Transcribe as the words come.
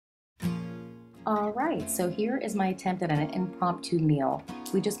All right, so here is my attempt at an impromptu meal.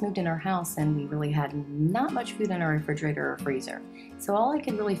 We just moved in our house and we really had not much food in our refrigerator or freezer. So all I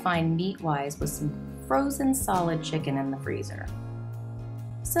could really find meat-wise was some frozen solid chicken in the freezer.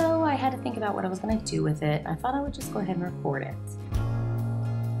 So I had to think about what I was going to do with it. I thought I would just go ahead and record it.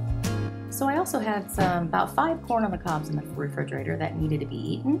 So I also had about 5 corn on the cobs in the refrigerator that needed to be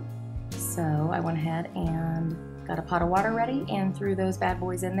eaten. So I went ahead and got a pot of water ready and threw those bad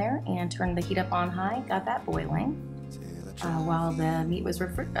boys in there and turned the heat up on high, got that boiling while the meat was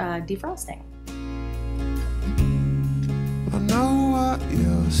defrosting. I know what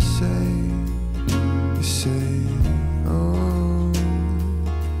you'll say, oh,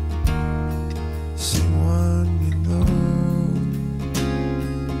 someone you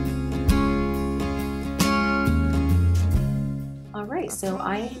know. Alright, so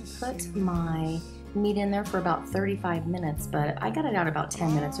I put my meat in there for about 35 minutes, but I got it out about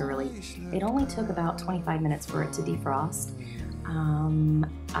 10 minutes early. It only took about 25 minutes for it to defrost.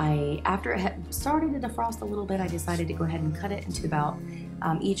 After it had started to defrost a little bit, I decided to go ahead and cut it into about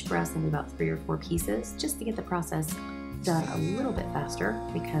each breast into about 3 or 4 pieces, just to get the process done a little bit faster,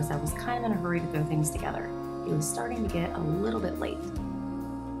 because I was kind of in a hurry to throw things together. It was starting to get a little bit late.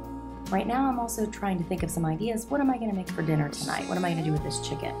 Right now I'm also trying to think of some ideas. What am I going to make for dinner tonight? What am I going to do with this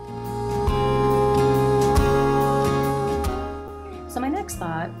chicken? So my next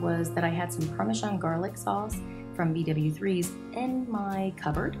thought was that I had some Parmesan garlic sauce from BW3's in my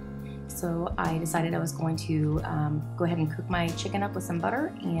cupboard. So I decided I was going to go ahead and cook my chicken up with some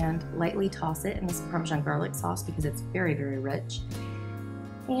butter and lightly toss it in this Parmesan garlic sauce because it's very, very rich.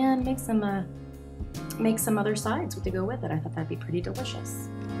 And make some other sides to go with it. I thought that'd be pretty delicious.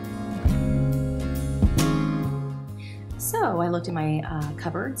 So I looked in my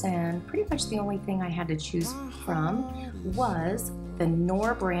cupboards, and pretty much the only thing I had to choose from was the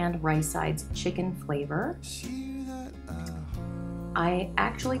Knorr brand rice sides chicken flavor. I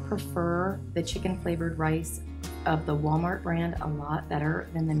actually prefer the chicken flavored rice of the Walmart brand a lot better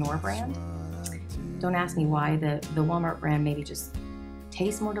than the Knorr brand. Don't ask me why. The Walmart brand maybe just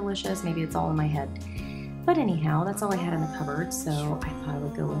tastes more delicious. Maybe it's all in my head. But anyhow, that's all I had in the cupboard, so I thought I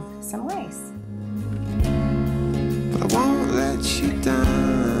would go with some rice. I won't let you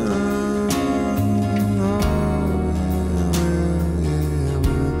down.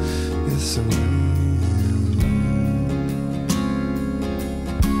 Yes, I will.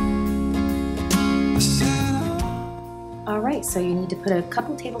 Alright, so you need to put a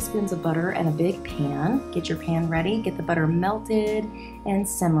couple tablespoons of butter in a big pan. Get your pan ready, get the butter melted and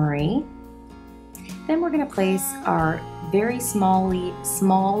simmery. Then we're going to place our very small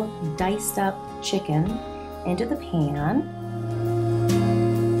diced up chicken into the pan.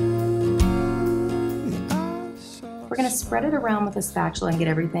 We're going to spread it around with a spatula and get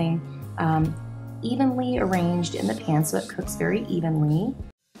everything evenly arranged in the pan so it cooks very evenly.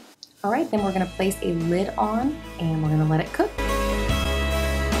 Alright, then we're going to place a lid on and we're going to let it cook.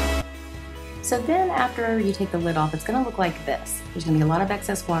 So then after you take the lid off, it's going to look like this. There's going to be a lot of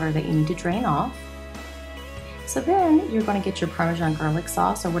excess water that you need to drain off. So then you're going to get your Parmesan garlic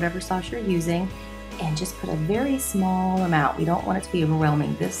sauce or whatever sauce you're using and just put a very small amount. We don't want it to be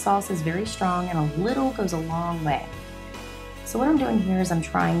overwhelming. This sauce is very strong and a little goes a long way. So what I'm doing here is I'm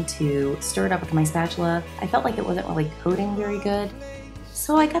trying to stir it up with my spatula. I felt like it wasn't really coating very good.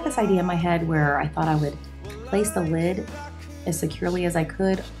 So I got this idea in my head where I thought I would place the lid as securely as I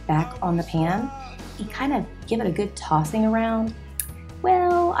could back on the pan and kind of give it a good tossing around.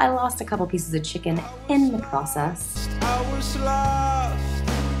 Well, I lost a couple pieces of chicken in the process.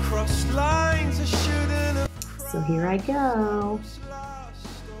 So here I go.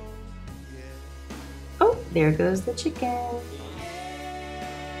 Oh, there goes the chicken.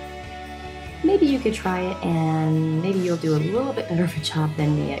 Maybe you could try it and maybe you'll do a little bit better of a job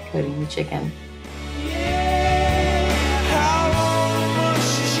than me at coating the chicken.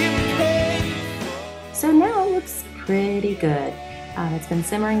 So now it looks pretty good. It's been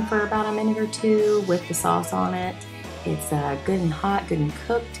simmering for about a minute or 2 with the sauce on it. It's good and hot, good and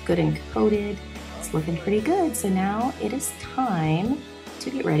cooked, good and coated. It's looking pretty good. So now it is time to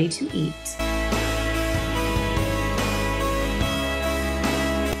get ready to eat.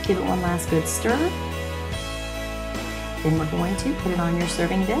 Give it one last good stir. Then we're going to put it on your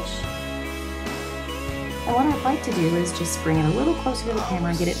serving dish. And what I'd like to do is just bring it a little closer to the camera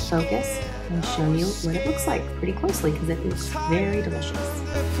and get it focused and show you what it looks like pretty closely because it looks very delicious.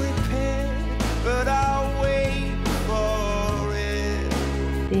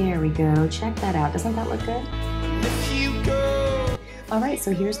 There we go. Check that out. Doesn't that look good? All right,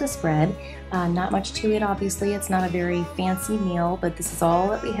 so here's the spread. Not much to it, obviously. It's not a very fancy meal, but this is all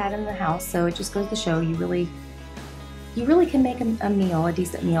that we had in the house. So it just goes to show you really can make a meal, a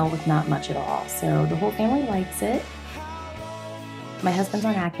decent meal, with not much at all. So the whole family likes it. My husband's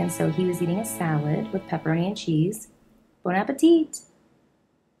on Atkins, so he was eating a salad with pepperoni and cheese. Bon appetit!